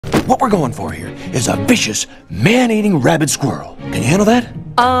what we're going for here is a vicious, man-eating rabid squirrel. Can you handle that?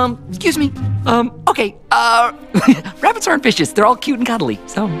 Excuse me. Okay, rabbits aren't vicious. They're all cute and cuddly,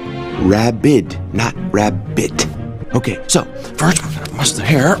 so. Rabid, not rabbit. Okay, so first we're gonna muss the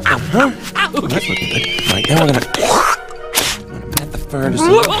hair. Ow. That's looking good. Right, then we're gonna pat the fur just a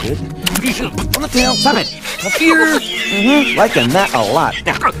little bit. On the tail, stop it. Up here. Liking that a lot.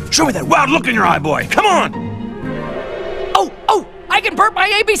 Now, show me that wild look in your eye, boy. Come on. Oh, I can burp my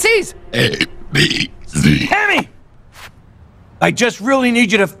ABCs. A, B, C. Hammy! I just really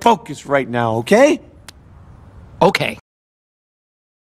need you to focus right now, okay? Okay.